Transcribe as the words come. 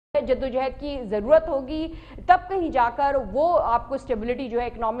जद्दोजहद की ज़रूरत होगी, तब कहीं जाकर वो आपको स्टेबिलिटी जो है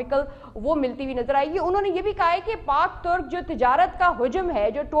इकोनॉमिकल वो मिलती हुई नजर आएगी। उन्होंने ये भी कहा है कि पाक तुर्क जो तिजारत का हुजम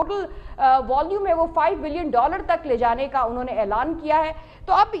है, जो टोटल वॉल्यूम है वो $5 बिलियन तक ले जाने का उन्होंने ऐलान किया है।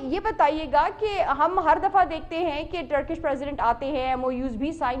 तो अब ये बताइएगा कि हम हर दफ़ा देखते हैं कि टर्किश प्रेसिडेंट आते हैं, MOUs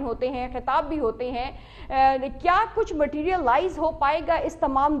भी साइन होते हैं, खिताब भी होते हैं, क्या कुछ मटीरियलाइज हो पाएगा इस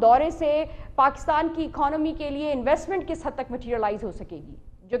तमाम दौरे से? पाकिस्तान की इकोनॉमी के लिए इन्वेस्टमेंट किस हद तक मटीरियलाइज हो सकेगी,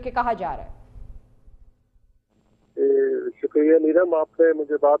 जो कि कहा जा रहा है? शुक्रिया नीलम, आपने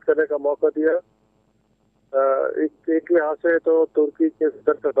मुझे बात करने का मौका दिया। एक लिहाज से तो तुर्की के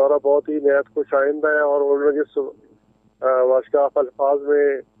सदर का दौरा बहुत ही नहायत खुश आइंदा है, और उन्होंने जिस वाशकाफ अल्फाज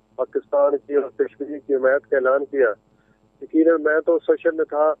में पाकिस्तान की और कश्मीर की हिमायत का ऐलान किया, यकीनन मैं तो सेशन में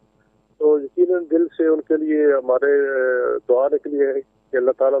था, तो यकीनन दिल से उनके लिए हमारे दुआ निकली है कि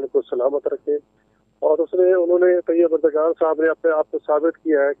अल्लाह ताला उनको सलामत रखे। और उन्होंने तैयब अर्दगान साहब ने अपने आप को साबित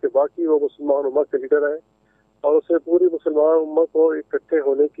किया है कि बाकी वो मुसलमान उम्मत के लीडर हैं, और उसने पूरी मुसलमान उम्मत को इकट्ठे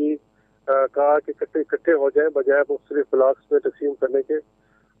होने की कहा कि इकट्ठे हो जाएं बजाय मुख्तलिफ ब्लॉक्स में तकसीम करने के।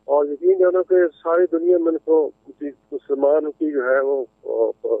 और यकीन जानो कि सारी दुनिया में उनको मुसलमान की जो है वो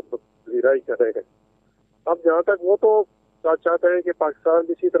पजीराई कर रहे हैं। अब जहाँ तक वो तो चाहते हैं कि पाकिस्तान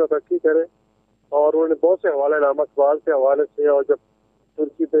भी इसी तरह तरक्की करे, और उन्होंने बहुत से हवाले नाम अखबार के हवाले से, और जब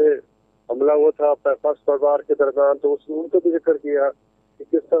तुर्की पे हमला हुआ था फर्स्ट दरबार के दरमियान, तो उसने उनको भी जिक्र किया कि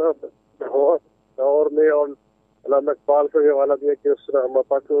किस तरह लाहौर में, और अलामा इकबाल का हवाला दिया कि उस तरह हम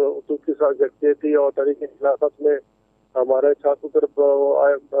तुर्की के साथ यकजहती और तरीके खिलाफत में हमारे छात्रों तरफ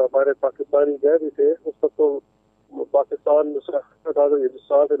हमारे पाकिस्तानी गए भी थे। उस वक्त तो पाकिस्तान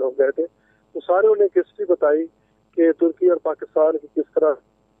हिंदुस्तान से लोग गए थे, तो सारे उन्हें हिस्ट्री बताई कि तुर्की और पाकिस्तान की किस तरह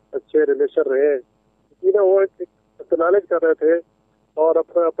अच्छे रिलेशन रहे हैं। वो एक एक्नॉलेज कर रहे थे और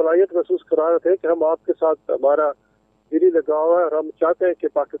अपना अपनायत महसूस करा रहे थे कि हम आपके साथ, हमारा दिली लगाव है और हम चाहते हैं कि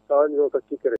पाकिस्तान जो तरक्की करे।